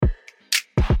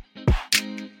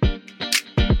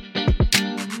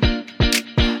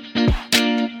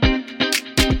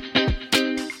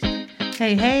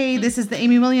Hey, this is the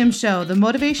Amy Williams Show, the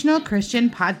motivational Christian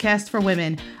podcast for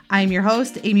women. I'm your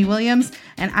host, Amy Williams,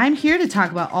 and I'm here to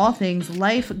talk about all things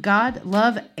life, God,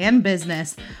 love, and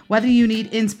business. Whether you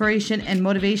need inspiration and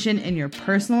motivation in your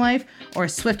personal life or a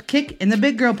swift kick in the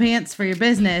big girl pants for your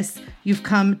business, you've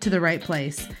come to the right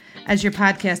place. As your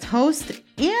podcast host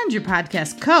and your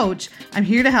podcast coach, I'm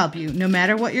here to help you. No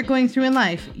matter what you're going through in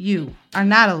life, you are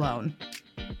not alone.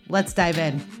 Let's dive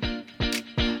in.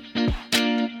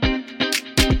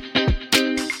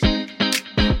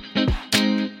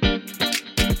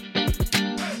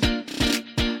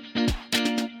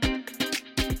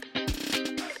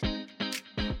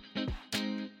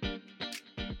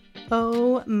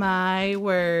 Oh my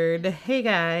word. Hey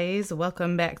guys,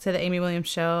 welcome back to the Amy Williams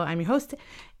Show. I'm your host,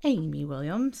 Amy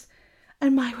Williams.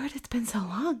 And my word, it's been so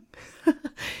long.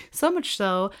 So much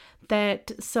so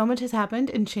that so much has happened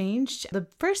and changed. The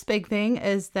first big thing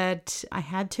is that I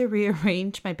had to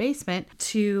rearrange my basement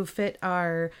to fit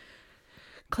our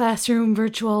classroom,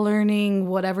 virtual learning,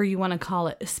 whatever you want to call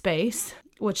it, space,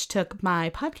 which took my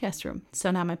podcast room.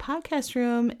 So now my podcast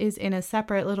room is in a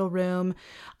separate little room.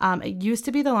 It used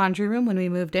to be the laundry room when we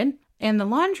moved in, and the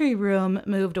laundry room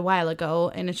moved a while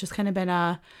ago, and it's just kind of been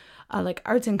a like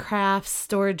arts and crafts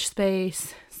storage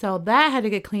space. So that had to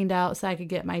get cleaned out so I could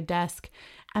get my desk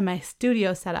and my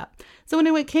studio set up. So when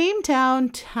it came down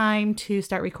time to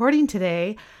start recording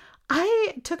today,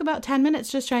 I took about 10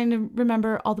 minutes just trying to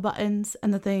remember all the buttons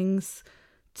and the things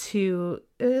to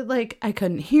I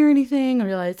couldn't hear anything. I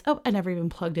realized, I never even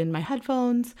plugged in my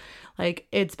headphones.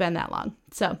 It's been that long.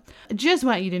 So I just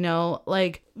want you to know,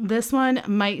 this one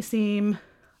might seem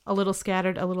a little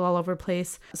scattered, a little all over the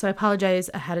place. So I apologize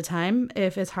ahead of time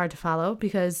if it's hard to follow,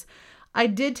 because I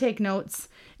did take notes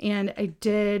and I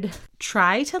did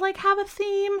try to have a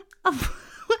theme of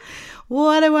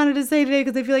what I wanted to say today,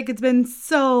 because I feel like it's been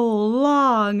so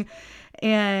long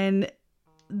and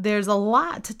there's a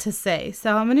lot to say.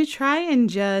 So I'm going to try and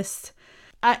just,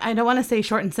 I don't want to say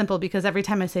short and simple, because every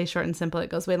time I say short and simple, it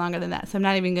goes way longer than that. So I'm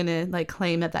not even going to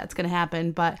claim that that's going to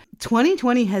happen. But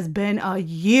 2020 has been a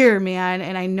year, man.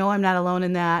 And I know I'm not alone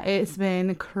in that. It's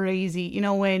been crazy. You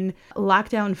know, when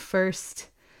lockdown first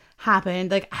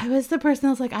happened, I was the person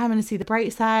that was I'm going to see the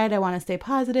bright side. I want to stay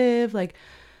positive.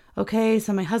 Okay,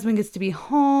 so my husband gets to be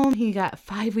home. He got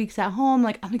 5 weeks at home.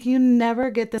 I'm like, you never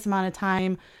get this amount of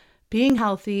time being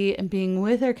healthy and being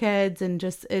with our kids, and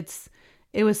just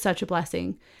it was such a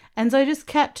blessing. And so I just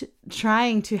kept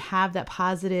trying to have that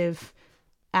positive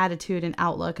attitude and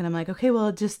outlook. And I'm like, okay, well,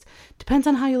 it just depends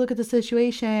on how you look at the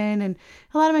situation. And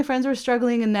a lot of my friends were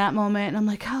struggling in that moment. And I'm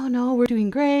like, oh no, we're doing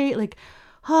great.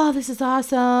 Oh, this is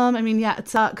awesome. I mean, yeah, it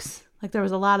sucks. There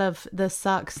was a lot of this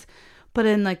sucks. But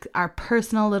in our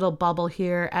personal little bubble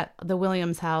here at the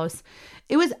Williams house,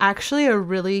 it was actually a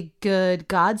really good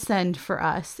godsend for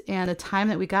us. And the time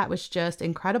that we got was just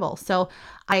incredible. So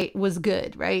I was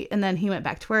good, right? And then he went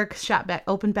back to work,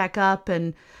 opened back up,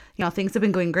 and things have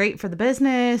been going great for the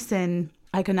business, and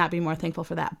I could not be more thankful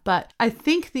for that. But I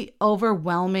think the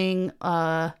overwhelming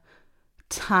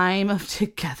time of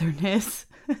togetherness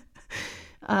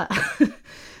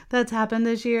that's happened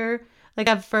this year.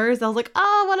 At first I was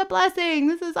oh, what a blessing.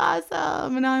 This is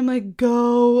awesome. And now I'm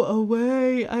go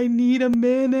away. I need a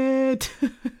minute.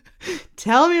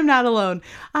 Tell me I'm not alone.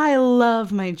 I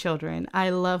love my children.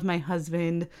 I love my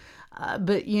husband.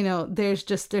 But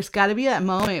there's gotta be that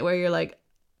moment where you're okay,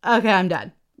 I'm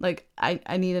done.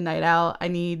 I need a night out. I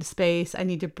need space. I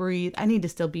need to breathe. I need to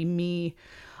still be me.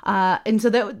 And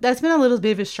so that's been a little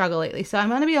bit of a struggle lately. So I'm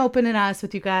going to be open and honest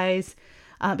with you guys,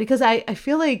 because I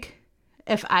feel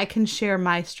if I can share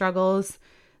my struggles,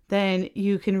 then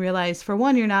you can realize, for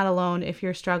one, you're not alone if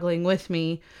you're struggling with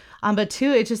me. But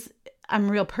two, I'm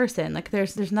a real person.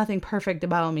 There's nothing perfect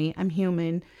about me. I'm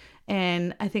human.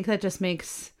 And I think that just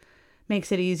makes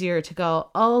it easier to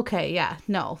go, oh, okay, yeah,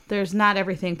 no, there's not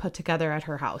everything put together at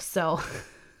her house. So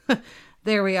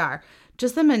there we are.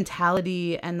 Just the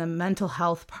mentality and the mental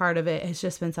health part of it has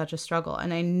just been such a struggle.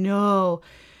 And I know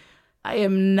I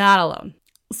am not alone.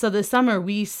 So this summer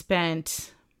we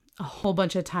spent a whole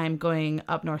bunch of time going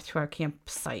up north to our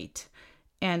campsite.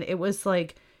 And it was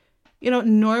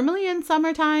normally in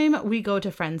summertime, we go to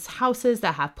friends' houses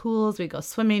that have pools. We go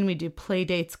swimming. We do play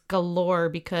dates galore,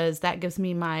 because that gives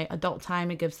me my adult time.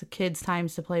 It gives the kids time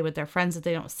to play with their friends that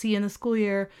they don't see in the school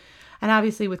year. And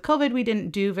obviously with COVID, we didn't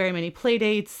do very many play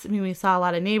dates. I mean, we saw a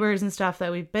lot of neighbors and stuff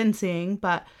that we've been seeing,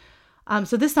 but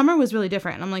so this summer was really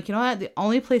different. And I'm you know what? The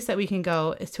only place that we can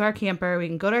go is to our camper. We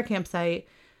can go to our campsite,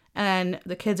 and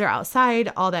the kids are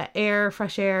outside, all that air,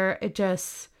 fresh air.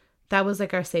 That was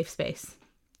our safe space.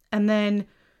 And then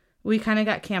we kind of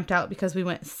got camped out because we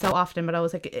went so often, but I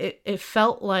was like, it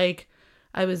felt like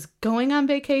I was going on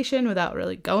vacation without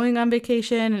really going on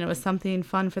vacation. And it was something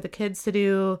fun for the kids to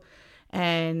do.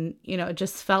 And, it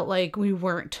just felt like we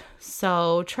weren't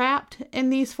so trapped in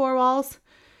these four walls.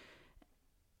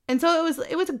 And so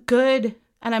it was good.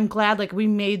 And I'm glad like we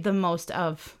made the most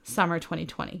of summer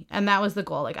 2020. And that was the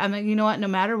goal. Like, I'm like, you know what, no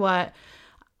matter what,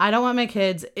 I don't want my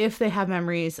kids, if they have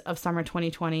memories of summer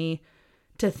 2020,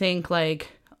 to think like,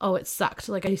 oh, it sucked.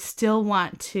 Like, I still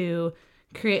want to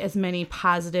create as many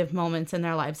positive moments in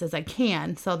their lives as I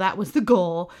can. So that was the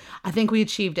goal. I think we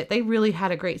achieved it. They really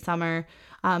had a great summer.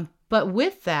 But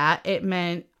with that, it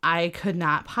meant I could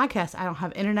not podcast. I don't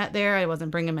have internet there. I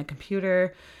wasn't bringing my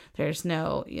computer. There's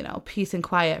no, peace and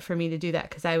quiet for me to do that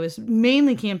because I was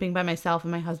mainly camping by myself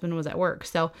and my husband was at work.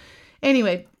 So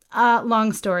anyway,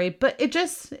 long story, but it's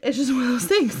just one of those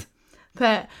things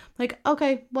that like,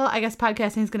 okay, well, I guess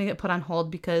podcasting is going to get put on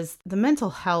hold because the mental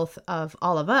health of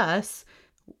all of us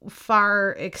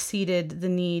far exceeded the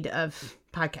need of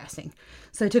podcasting.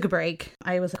 So I took a break.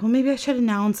 I was like, well, maybe I should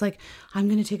announce like, I'm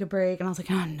going to take a break. And I was like,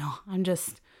 oh no, I'm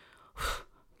just,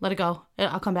 let it go.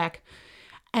 I'll come back.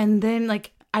 And then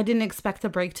like, I didn't expect the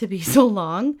break to be so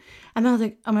long. And then I was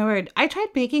like, oh my word. I tried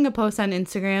making a post on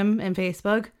Instagram and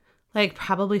Facebook, like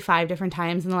probably 5 different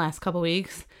times in the last couple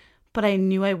weeks, but I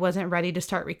knew I wasn't ready to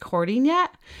start recording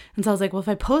yet. And so I was like, well, if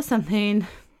I post something,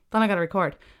 then I got to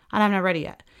record and I'm not ready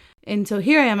yet. And so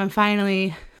here I am.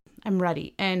 I'm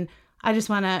ready. And I just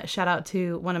want to shout out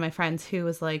to one of my friends who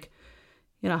was like,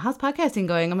 how's podcasting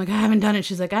going? I'm like, I haven't done it.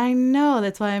 She's like, I know.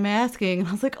 That's why I'm asking. And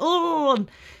I was like, oh.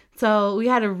 So we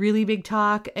had a really big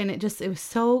talk and it was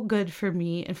so good for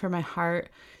me and for my heart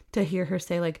to hear her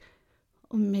say like,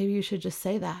 oh, maybe you should just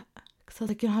say that. So I was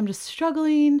like, I'm just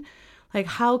struggling. Like,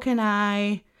 how can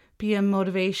I be a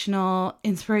motivational,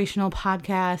 inspirational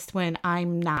podcast when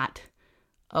I'm not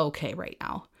okay right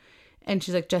now? And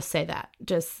she's like, just say that.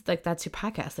 Just like, that's your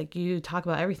podcast. Like, you talk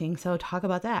about everything. So talk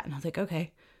about that. And I was like,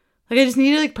 okay. Like, I just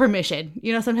needed like permission.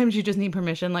 Sometimes you just need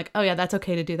permission. Like, oh yeah, that's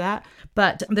okay to do that.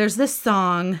 But there's this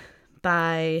song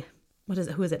by,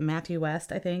 who is it? Matthew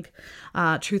West, I think.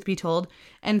 Truth Be Told.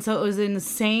 And so it was in the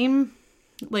same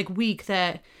like week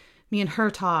that me and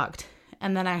her talked.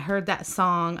 And then I heard that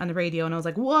song on the radio and I was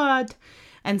like, what?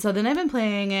 And so then I've been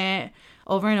playing it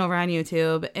over and over on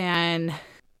YouTube and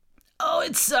oh,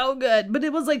 it's so good. But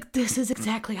it was like, this is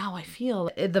exactly how I feel.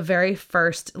 The very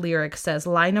first lyric says,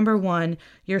 line number 1,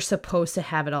 you're supposed to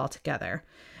have it all together.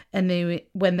 And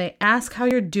when they ask how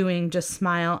you're doing, just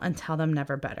smile and tell them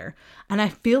never better. And I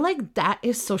feel like that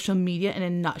is social media in a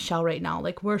nutshell right now.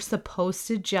 Like, we're supposed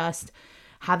to just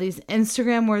have these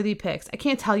Instagram worthy pics. I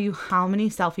can't tell you how many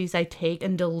selfies I take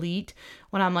and delete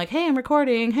when I'm like, hey, I'm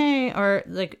recording, hey, or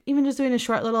like even just doing a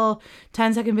short little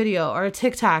 10-second video or a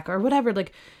TikTok or whatever.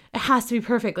 Like, it has to be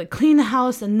perfect. Like, clean the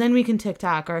house and then we can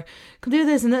TikTok or do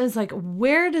this. And then it's like,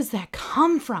 where does that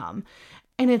come from?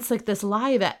 And it's like this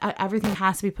lie that everything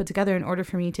has to be put together in order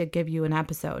for me to give you an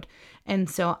episode. And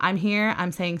so I'm here.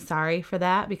 I'm saying sorry for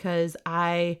that because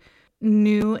I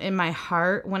knew in my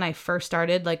heart when I first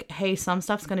started, like, hey, some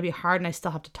stuff's going to be hard and I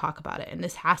still have to talk about it. And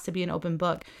this has to be an open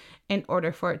book in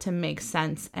order for it to make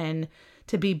sense and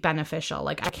to be beneficial.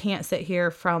 Like, I can't sit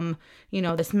here from,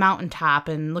 this mountaintop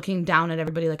and looking down at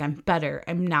everybody like I'm better.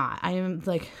 I'm not. I am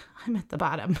like, I'm at the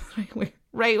bottom. We're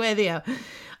right with you.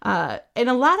 And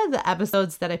a lot of the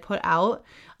episodes that I put out,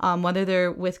 whether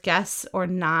they're with guests or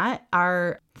not,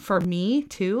 are for me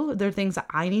too. They're things that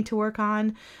I need to work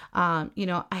on.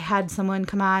 I had someone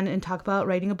come on and talk about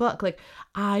writing a book. Like,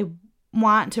 I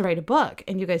want to write a book,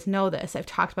 and you guys know this. I've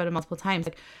talked about it multiple times.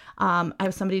 Like, I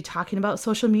have somebody talking about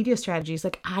social media strategies.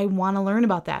 Like, I want to learn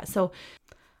about that. So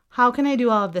how can I do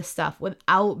all of this stuff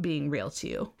without being real to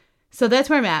you? So that's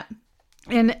where I'm at.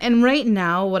 And right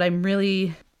now, what I'm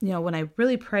really, when I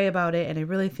really pray about it and I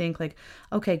really think like,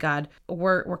 okay, God,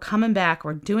 we're coming back.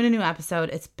 We're doing a new episode.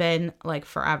 It's been like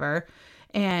forever.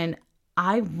 And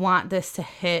I want this to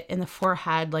hit in the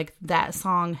forehead. Like, that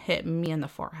song hit me in the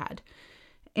forehead.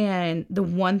 And the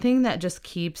one thing that just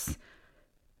keeps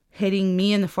hitting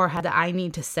me in the forehead that I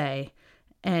need to say,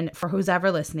 and for who's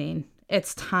ever listening,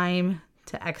 it's time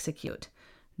to execute.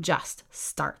 Just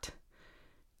start.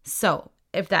 So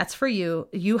if that's for you,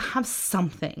 you have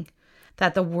something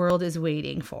that the world is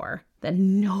waiting for that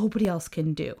nobody else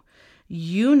can do.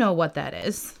 You know what that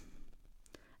is.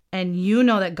 And you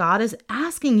know that God is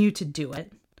asking you to do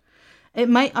it. It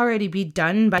might already be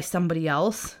done by somebody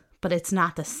else, but it's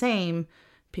not the same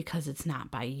because it's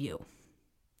not by you.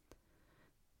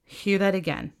 Hear that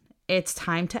again. It's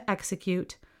time to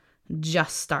execute.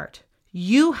 Just start.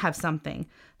 You have something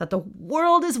that the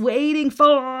world is waiting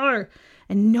for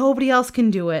and nobody else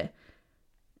can do it.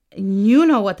 And you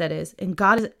know what that is. And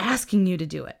God is asking you to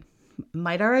do it.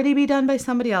 Might already be done by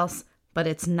somebody else, but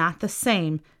it's not the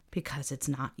same because it's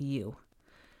not you.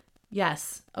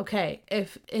 Yes. Okay.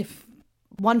 If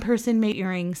one person made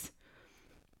earrings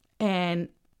and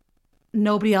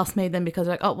nobody else made them because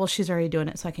they're like, oh, well, she's already doing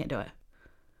it, so I can't do it.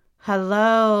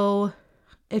 Hello.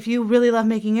 If you really love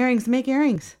making earrings, make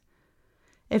earrings.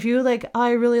 If you like, oh,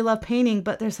 I really love painting,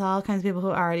 but there's all kinds of people who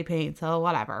already paint, so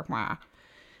whatever.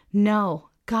 No,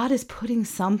 God is putting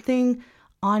something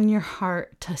on your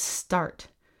heart to start.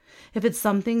 If it's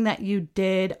something that you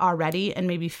did already and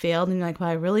maybe failed and you're like, well,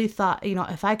 I really thought,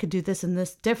 if I could do this and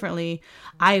this differently,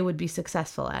 I would be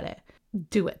successful at it.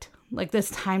 Do it. Like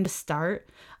this time to start.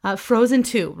 Frozen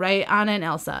 2, right? Anna and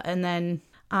Elsa. And then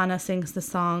Anna sings the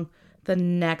song, The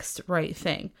Next Right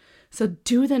Thing. So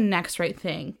do the next right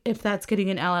thing. If that's getting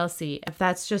an LLC, if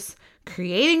that's just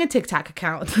creating a TikTok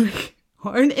account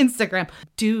or an Instagram,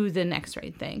 do the next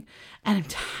right thing. And I'm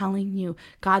telling you,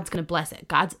 God's going to bless it.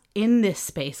 God's in this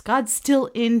space. God's still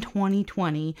in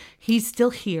 2020. He's still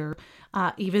here,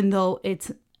 even though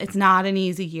it's not an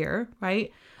easy year,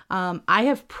 right? I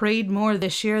have prayed more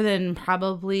this year than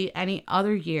probably any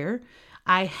other year.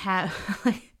 I have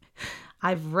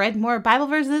I've read more Bible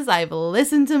verses. I've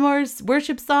listened to more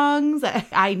worship songs.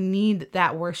 I need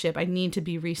that worship. I need to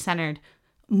be recentered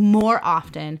more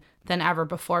often than ever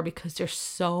before because there's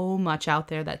so much out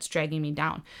there that's dragging me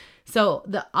down. So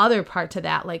the other part to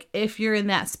that, like if you're in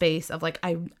that space of like,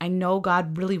 I know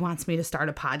God really wants me to start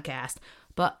a podcast,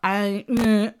 but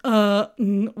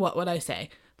what would I say?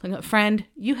 Like, friend,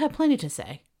 you have plenty to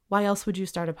say. Why else would you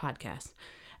start a podcast?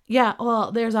 Yeah,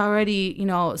 well, there's already,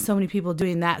 so many people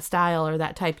doing that style or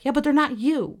that type. Yeah, but they're not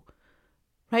you,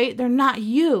 right? They're not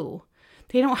you.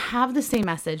 They don't have the same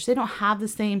message. They don't have the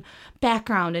same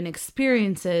background and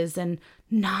experiences and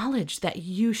knowledge that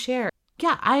you share.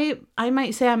 Yeah, I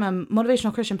might say I'm a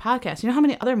motivational Christian podcast. You know how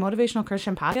many other motivational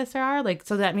Christian podcasts there are? Like,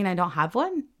 so does that mean I don't have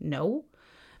one? No,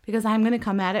 because I'm going to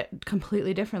come at it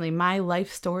completely differently. My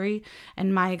life story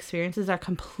and my experiences are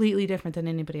completely different than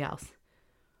anybody else.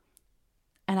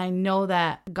 And I know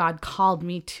that God called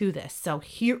me to this. So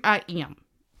here I am,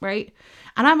 right?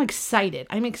 And I'm excited.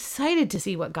 I'm excited to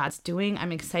see what God's doing.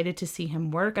 I'm excited to see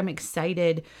him work. I'm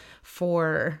excited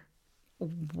for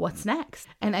what's next.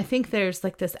 And I think there's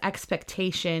like this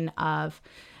expectation of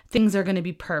things are going to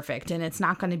be perfect and it's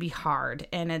not going to be hard.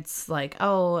 And it's like,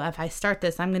 oh, if I start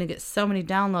this, I'm going to get so many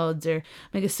downloads or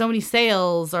I'm going to get so many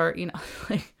sales or,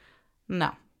 like,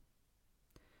 no.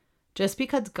 Just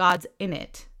because God's in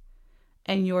it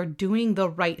and you're doing the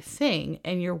right thing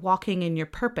and you're walking in your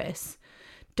purpose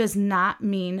does not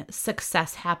mean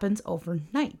success happens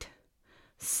overnight.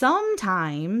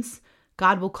 Sometimes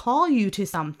God will call you to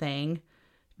something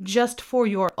just for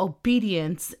your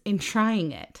obedience in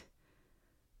trying it.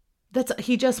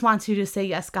 He just wants you to say,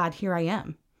 yes, God, here I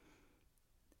am.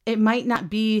 It might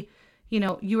not be,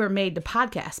 you were made to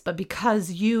podcast, but because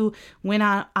you went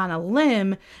on a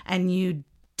limb and you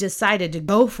decided to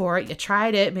go for it, you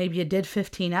tried it, maybe you did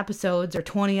 15 episodes or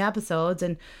 20 episodes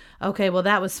and okay, well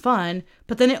that was fun,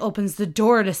 but then it opens the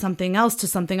door to something else, to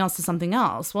something else, to something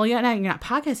else. Well, yeah, now you're not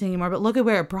podcasting anymore, but look at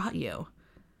where it brought you.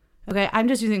 Okay, I'm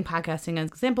just using podcasting as an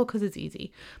example because it's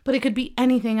easy, but it could be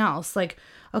anything else. Like,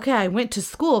 okay, I went to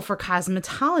school for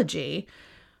cosmetology.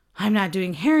 I'm not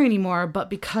doing hair anymore,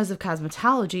 but because of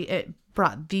cosmetology, it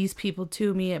brought these people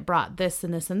to me. It brought this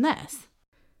and this and this.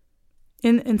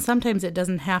 And sometimes it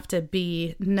doesn't have to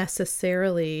be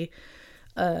necessarily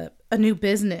a new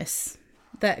business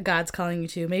that God's calling you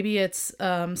to. Maybe it's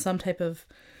some type of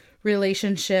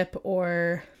relationship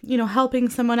or, helping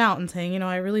someone out and saying,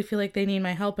 I really feel like they need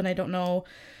my help and I don't know,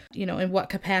 in what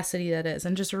capacity that is.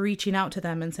 And just reaching out to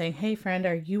them and saying, hey, friend,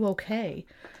 are you okay?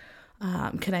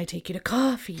 Can I take you to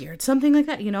coffee or something like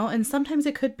that, And sometimes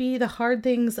it could be the hard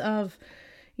things of,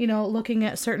 looking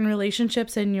at certain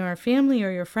relationships in your family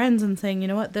or your friends and saying, you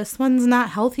know what, this one's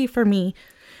not healthy for me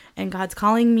and God's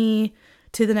calling me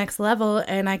to the next level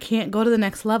and I can't go to the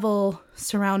next level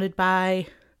surrounded by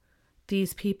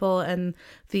these people and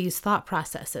these thought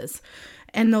processes.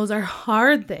 And those are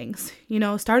hard things.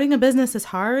 Starting a business is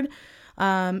hard.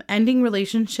 Ending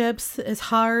relationships is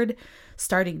hard.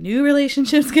 Starting new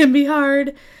relationships can be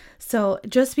hard. So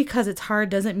just because it's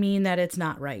hard doesn't mean that it's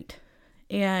not right.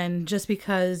 And just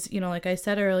because, like I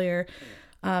said earlier,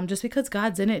 just because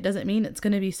God's in it doesn't mean it's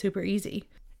going to be super easy.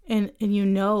 And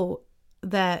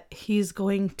that he's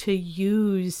going to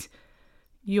use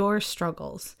your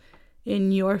struggles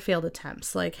in your failed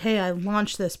attempts. Like, hey, I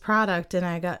launched this product and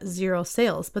I got 0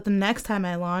 sales, but the next time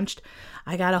I launched,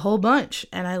 I got a whole bunch,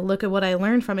 and I look at what I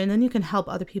learned from it, and then you can help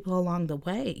other people along the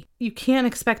way. You can't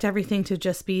expect everything to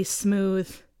just be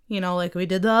smooth, like we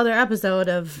did the other episode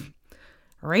of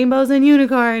rainbows and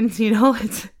unicorns,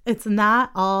 it's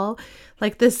not all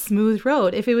like this smooth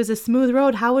road. If it was a smooth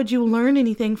road, how would you learn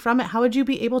anything from it? How would you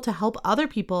be able to help other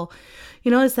people?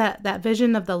 It's that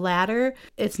vision of the ladder.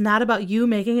 It's not about you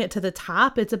making it to the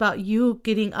top. It's about you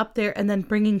getting up there and then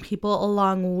bringing people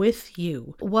along with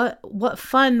you. What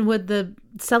fun would the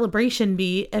celebration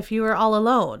be if you were all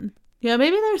alone? Maybe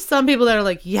there's some people that are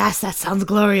like, yes, that sounds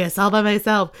glorious, all by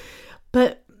myself.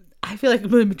 But I feel like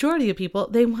the majority of people,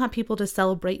 they want people to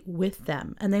celebrate with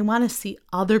them, and they want to see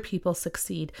other people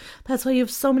succeed. That's why you have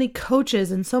so many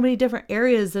coaches in so many different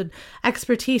areas of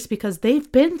expertise, because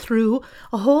they've been through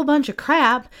a whole bunch of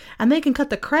crap, and they can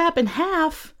cut the crap in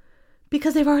half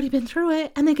because they've already been through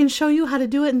it, and they can show you how to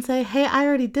do it and say, hey, I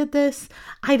already did this.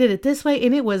 I did it this way,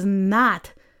 and it was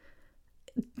not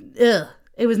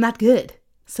good.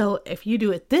 So if you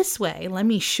do it this way, let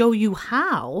me show you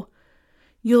how.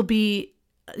 You'll be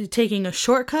taking a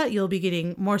shortcut, you'll be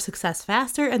getting more success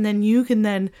faster, and then you can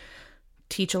then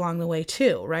teach along the way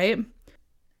too, right?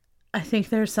 I think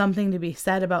there's something to be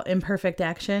said about imperfect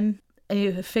action, and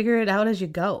you figure it out as you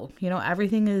go.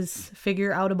 Everything is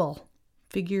figure it outable,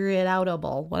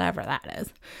 whatever that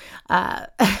is.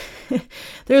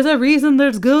 There's a reason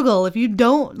there's Google. If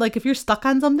you're stuck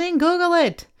on something, Google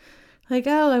it. Like,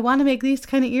 oh, I want to make these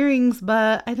kind of earrings,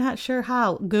 but I'm not sure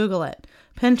how. Google it.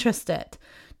 Pinterest it.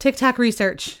 TikTok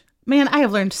research. Man, I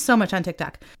have learned so much on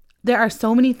TikTok. There are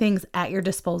so many things at your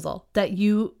disposal that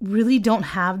you really don't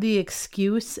have the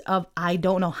excuse of, I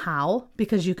don't know how,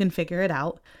 because you can figure it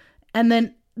out. And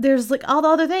then there's like all the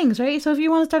other things, right? So if you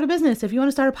want to start a business, if you want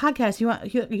to start a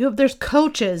podcast, there's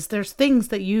coaches, there's things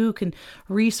that you can,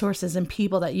 resources and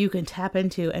people that you can tap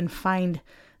into and find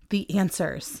the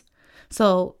answers.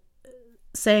 So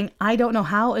saying, I don't know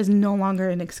how is no longer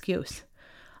an excuse.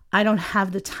 I don't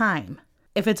have the time.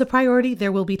 If it's a priority,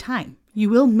 there will be time. You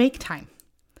will make time.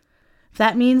 If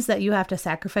that means that you have to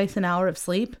sacrifice an hour of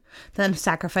sleep, then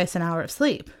sacrifice an hour of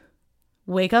sleep.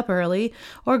 Wake up early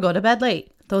or go to bed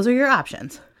late. Those are your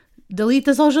options. Delete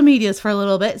the social medias for a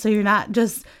little bit so you're not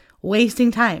just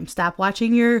wasting time. Stop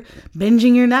binging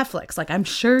your Netflix. Like, I'm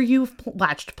sure you've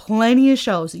watched plenty of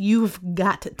shows. You've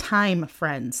got time,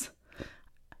 friends.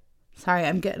 Sorry,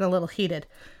 I'm getting a little heated.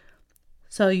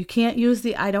 So you can't use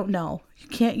the I don't know. You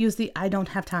can't use the I don't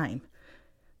have time.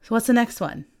 So what's the next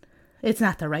one? It's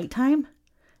not the right time.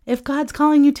 If God's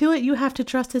calling you to it, you have to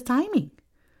trust his timing.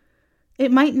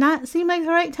 It might not seem like the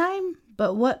right time,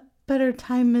 but what better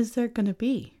time is there going to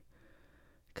be?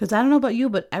 Because I don't know about you,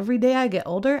 but every day I get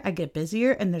older, I get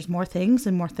busier, and there's more things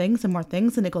and more things and more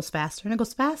things, and it goes faster and it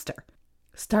goes faster.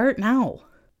 Start now.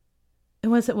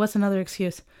 And what's another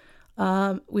excuse?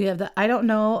 We have the I don't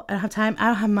know, I don't have time, I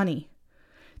don't have money.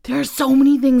 There are so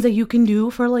many things that you can do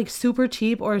for like super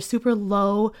cheap or a super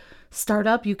low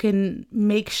startup. You can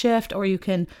makeshift, or you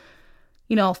can,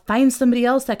 find somebody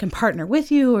else that can partner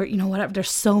with you, or, whatever.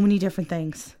 There's so many different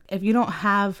things. If you don't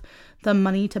have the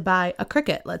money to buy a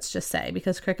Cricut, let's just say,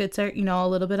 because Cricuts are, a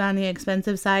little bit on the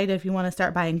expensive side. If you want to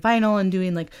start buying vinyl and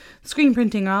doing like screen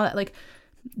printing or all that, like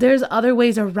there's other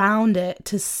ways around it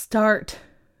to start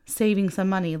saving some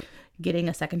money, getting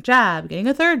a second job, getting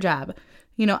a third job.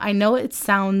 I know it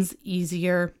sounds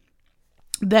easier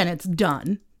than it's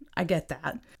done. I get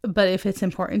that. But if it's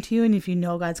important to you and if you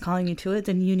know God's calling you to it,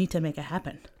 then you need to make it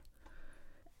happen.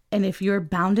 And if you're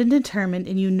bound and determined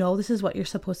and you know this is what you're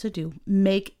supposed to do,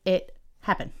 make it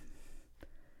happen.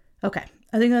 Okay,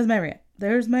 I think that's my rant.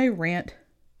 There's my rant.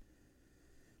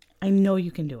 I know you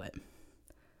can do it.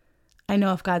 I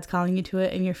know if God's calling you to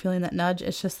it and you're feeling that nudge,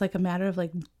 it's just like a matter of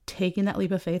like taking that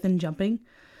leap of faith and jumping.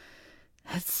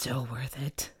 That's so worth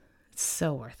it. It's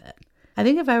so worth it. I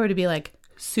think if I were to be like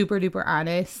super duper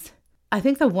honest, I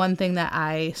think the one thing that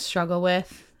I struggle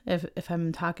with, if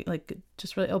I'm talking like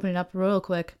just really opening up real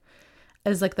quick,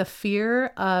 is like the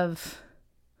fear of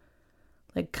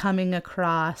like coming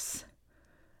across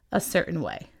a certain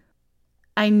way.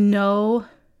 I know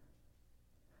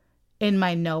in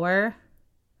my knower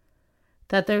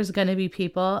that there's going to be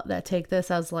people that take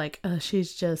this as like, oh,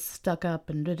 she's just stuck up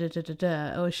and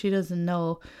oh, she doesn't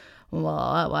know,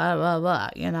 blah, blah, blah,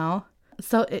 blah,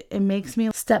 So it makes me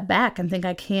step back and think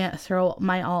I can't throw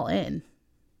my all in.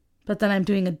 But then I'm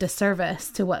doing a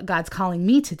disservice to what God's calling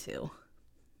me to do.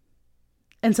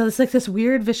 And so it's like this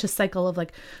weird vicious cycle of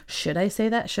like, should I say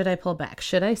that? Should I pull back?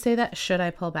 Should I say that? Should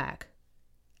I pull back?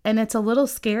 And it's a little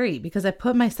scary because I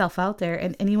put myself out there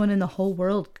and anyone in the whole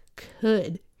world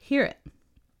could hear it.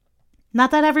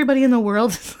 Not that everybody in the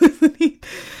world is listening.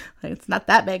 Like, it's not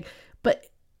that big, but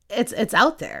it's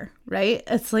out there, right?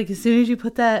 It's like as soon as you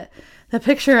put the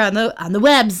picture on the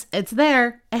webs, it's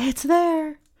there. It's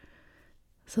there.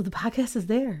 So the podcast is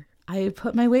there. I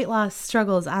put my weight loss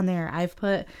struggles on there. I've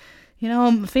put,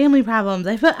 family problems.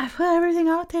 I put everything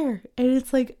out there. And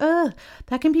it's like,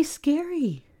 that can be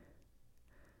scary.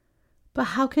 But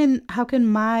how can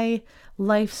my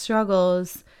life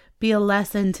struggles be a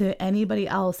lesson to anybody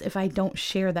else if I don't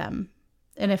share them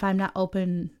and if I'm not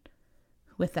open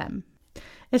with them?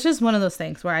 It's just one of those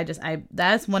things where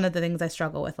that's one of the things I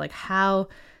struggle with, like how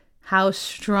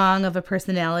strong of a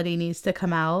personality needs to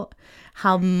come out.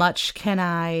 How much can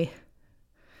I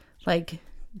like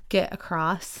get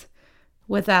across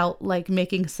without like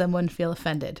making someone feel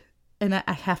offended? And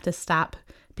I have to stop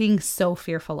being so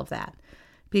fearful of that,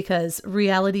 because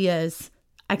reality is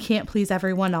I can't please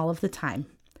everyone all of the time.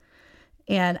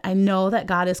 And I know that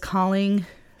God is calling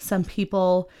some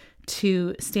people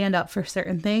to stand up for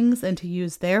certain things and to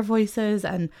use their voices.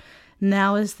 And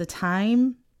now is the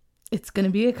time. It's going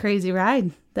to be a crazy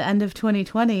ride. The end of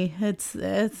 2020.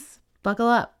 It's buckle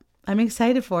up. I'm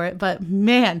excited for it, but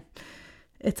man,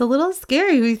 it's a little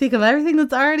scary when you think of everything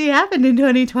that's already happened in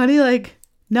 2020. Like,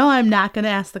 no, I'm not going to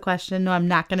ask the question. No, I'm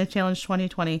not going to challenge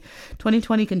 2020.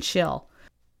 2020 can chill.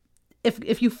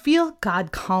 If you feel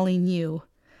God calling you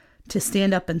to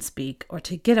stand up and speak, or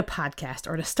to get a podcast,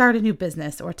 or to start a new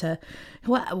business, or to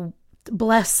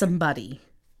bless somebody,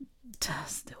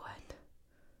 just do it.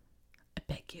 I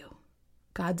beg you.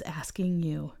 God's asking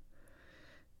you,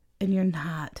 and you're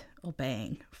not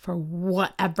obeying for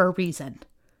whatever reason.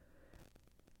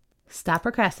 Stop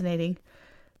procrastinating.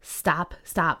 Stop.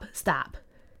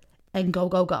 And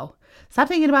go. Stop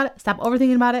thinking about it. Stop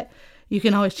overthinking about it. You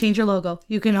can always change your logo.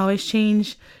 You can always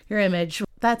change your image.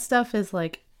 That stuff is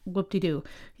like whoop-de-doo.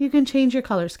 You can change your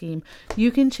color scheme.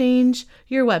 You can change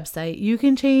your website. You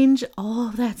can change all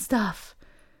of that stuff.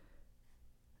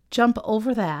 Jump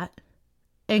over that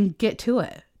and get to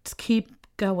it. Just keep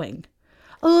going.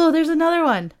 Oh, there's another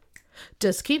one.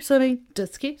 Just keep swimming.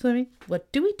 Just keep swimming.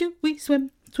 What do? We swim.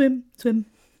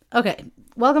 Okay.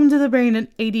 Welcome to the brain and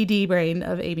ADD brain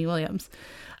of Amy Williams.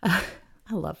 I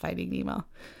love Finding Nemo.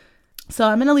 So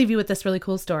I'm going to leave you with this really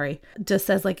cool story, just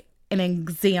as like an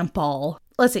example.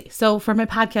 Let's see. So for my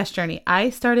podcast journey,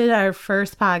 I started our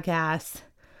first podcast.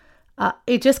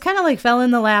 It just kind of like fell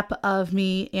in the lap of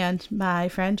me and my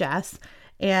friend Jess,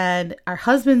 and our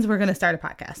husbands were going to start a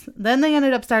podcast. Then they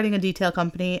ended up starting a detail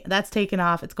company. That's taken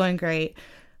off. It's going great.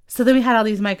 So then we had all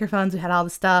these microphones, we had all the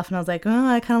stuff, and I was like, oh,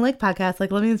 I kind of like podcasts.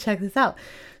 Like, let me check this out.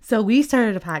 So we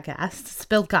started a podcast,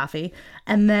 Spilled Coffee,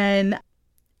 and then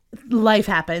life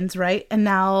happens, right? And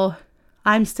now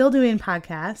I'm still doing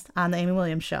podcasts on the Amy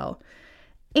Williams Show,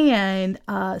 and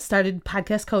started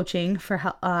podcast coaching for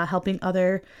helping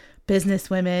other business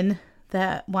women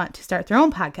that want to start their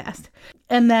own podcast.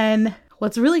 And then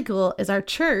what's really cool is our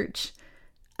church.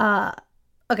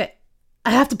 Okay, I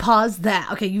have to pause that.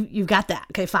 Okay, you've got that.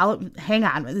 Okay, hang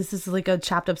on. This is like a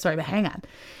chopped up story, but hang on.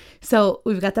 So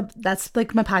we've got that's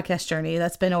like my podcast journey.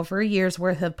 That's been over a year's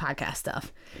worth of podcast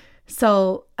stuff.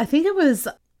 So I think it was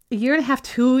a year and a half,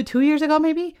 2 years ago,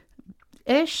 maybe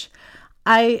ish.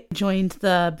 I joined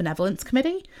the benevolence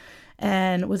committee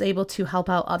and was able to help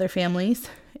out other families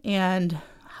and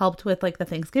helped with like the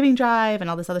Thanksgiving drive and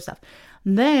all this other stuff.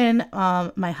 Then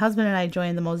my husband and I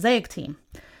joined the Mosaic team.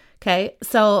 Okay,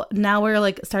 so now we're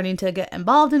like starting to get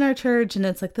involved in our church, and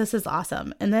it's like, this is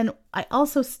awesome. And then I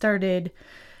also started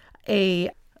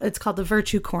it's called the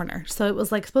Virtue Corner. So it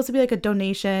was like supposed to be like a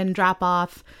donation drop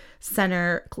off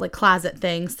center, like closet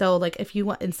thing. So like if you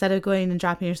want, instead of going and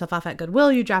dropping yourself off at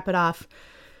Goodwill, you drop it off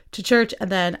to church.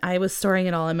 And then I was storing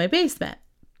it all in my basement.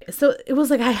 So it was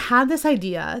like, I had this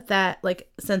idea that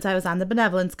like, since I was on the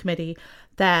benevolence committee,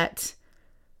 that,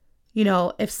 you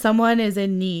know, if someone is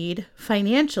in need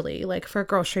financially, like for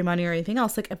grocery money or anything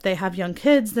else, like if they have young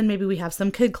kids, then maybe we have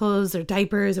some kid clothes or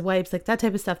diapers or wipes, like that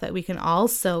type of stuff that we can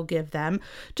also give them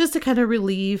just to kind of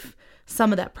relieve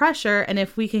some of that pressure. And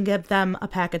if we can give them a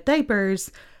pack of diapers,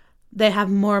 they have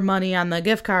more money on the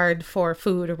gift card for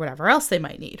food or whatever else they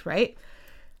might need, right?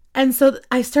 And so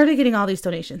I started getting all these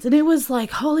donations, and it was like,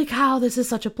 holy cow, this is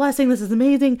such a blessing. This is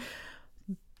amazing.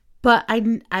 But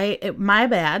my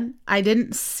bad. I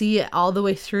didn't see it all the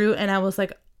way through, and I was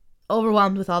like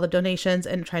overwhelmed with all the donations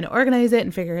and trying to organize it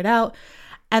and figure it out.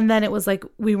 And then it was like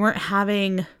we weren't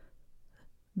having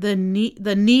the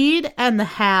need and the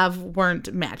have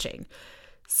weren't matching.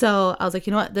 So I was like,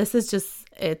 you know what? This is just,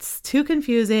 it's too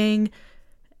confusing.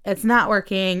 It's not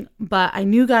working. But I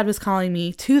knew God was calling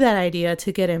me to that idea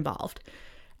to get involved.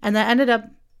 And that ended up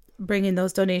bringing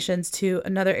those donations to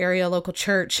another area local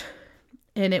church.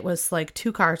 And it was like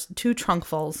 2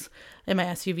 trunkfuls in my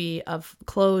SUV of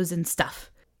clothes and stuff.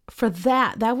 For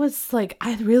that was like,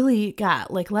 I really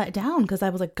got like let down because I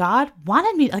was like, God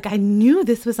wanted me, like I knew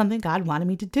this was something God wanted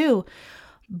me to do.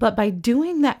 But by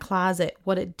doing that closet,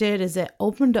 what it did is it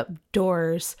opened up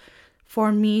doors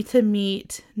for me to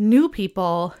meet new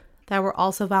people that were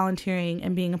also volunteering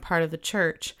and being a part of the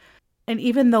church. And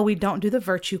even though we don't do the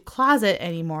virtue closet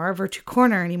anymore, virtue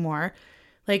corner anymore,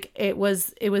 like it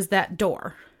was that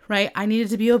door, right? I needed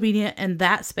to be obedient in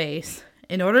that space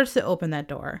in order to open that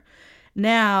door.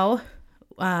 Now,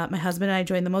 my husband and I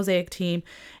joined the Mosaic team,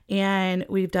 and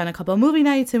we've done a couple of movie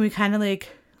nights, and we kind of like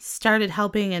started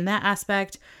helping in that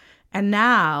aspect. And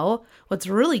now what's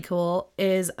really cool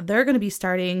is they're going to be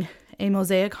starting a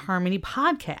Mosaic Harmony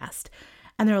podcast.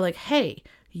 And they're like, hey,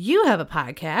 you have a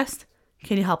podcast.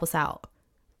 Can you help us out?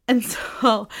 And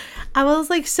so I was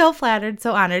like so flattered,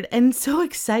 so honored, and so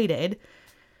excited.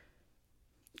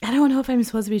 I don't know if I'm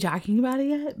supposed to be talking about it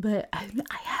yet, but I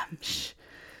am.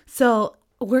 So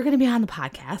we're going to be on the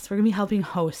podcast. We're going to be helping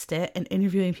host it and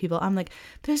interviewing people. I'm like,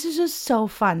 this is just so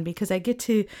fun because I get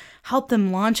to help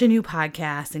them launch a new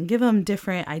podcast and give them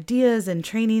different ideas and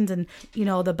trainings and, you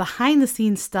know, the behind the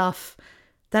scenes stuff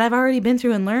that I've already been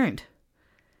through and learned.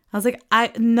 I was like,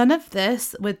 none of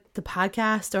this with the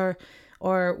podcast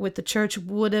or with the church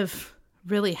would have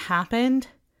really happened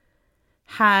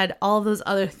had all those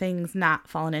other things not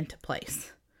fallen into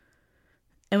place.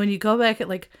 And when you go back at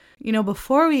like, you know,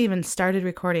 before we even started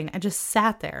recording, I just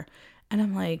sat there and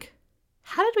I'm like,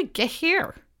 how did we get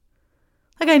here?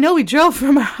 Like, I know we drove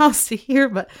from our house to here,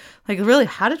 but like, really,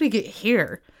 how did we get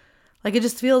here? Like, it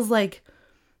just feels like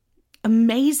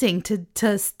amazing to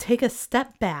take a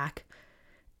step back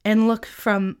and look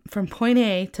from point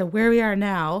A to where we are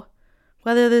now,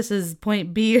 whether this is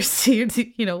point B or C or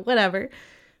D, you know, whatever,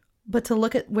 but to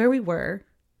look at where we were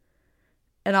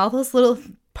and all those little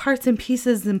parts and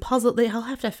pieces and puzzle, they all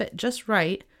have to fit just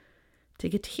right to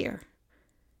get to here.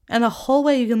 And the whole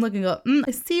way you can look and go,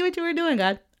 I see what you were doing,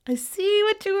 God. I see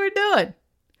what you were doing.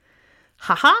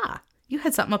 Ha, you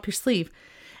had something up your sleeve.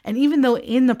 And even though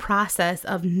in the process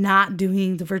of not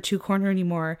doing the Virtue Corner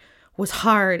anymore was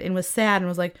hard and was sad and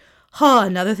was like,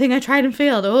 another thing I tried and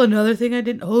failed. Another thing I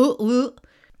didn't.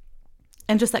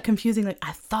 And just that confusing, like,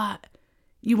 I thought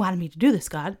you wanted me to do this,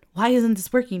 God. Why isn't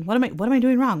this working? What am I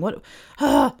doing wrong?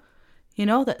 You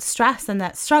know, that stress and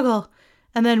that struggle.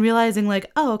 And then realizing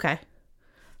like, okay,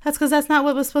 that's because that's not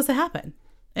what was supposed to happen.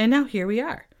 And now here we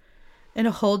are in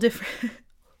a whole different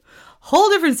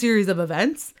series of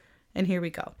events. And here we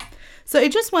go. So I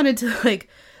just wanted to like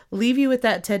leave you with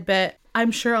that tidbit. I'm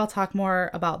sure I'll talk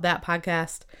more about that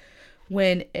podcast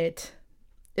when it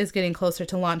is getting closer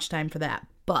to launch time for that.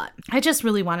 But I just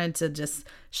really wanted to just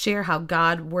share how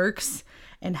God works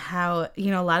and how, you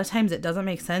know, a lot of times it doesn't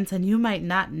make sense and you might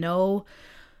not know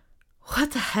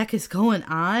what the heck is going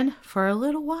on for a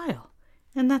little while.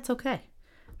 And that's okay.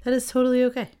 That is totally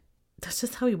okay. That's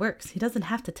just how he works. He doesn't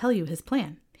have to tell you his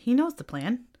plan. He knows the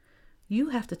plan. You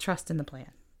have to trust in the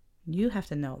plan. You have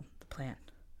to know the plan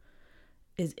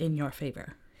is in your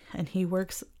favor. And he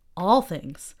works all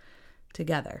things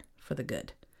together for the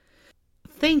good.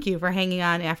 Thank you for hanging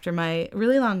on after my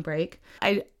really long break.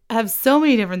 I have so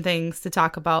many different things to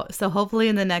talk about. So hopefully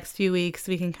in the next few weeks,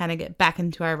 we can kind of get back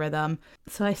into our rhythm.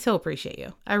 So I so appreciate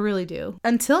you. I really do.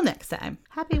 Until next time,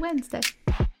 happy Wednesday.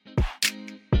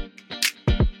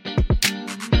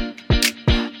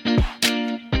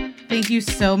 Thank you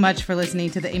so much for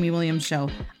listening to The Amy Williams Show.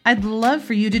 I'd love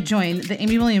for you to join The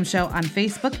Amy Williams Show on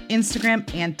Facebook,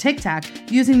 Instagram, and TikTok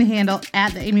using the handle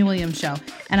 @TheAmyWilliamsShow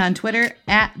and on Twitter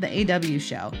 @TheAW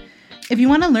Show. If you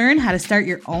want to learn how to start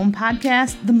your own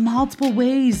podcast, the multiple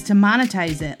ways to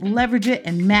monetize it, leverage it,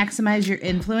 and maximize your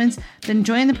influence, then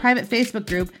join the private Facebook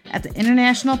group at the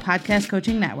International Podcast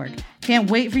Coaching Network. Can't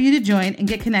wait for you to join and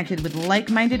get connected with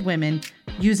like-minded women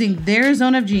using their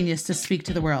zone of genius to speak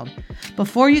to the world.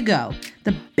 Before you go,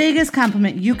 the biggest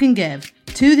compliment you can give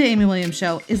to The Amy Williams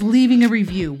Show is leaving a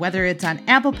review, whether it's on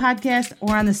Apple Podcasts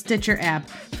or on the Stitcher app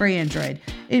for Android.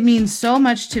 It means so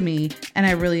much to me, and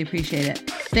I really appreciate it.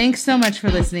 Thanks so much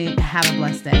for listening. Have a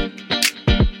blessed day.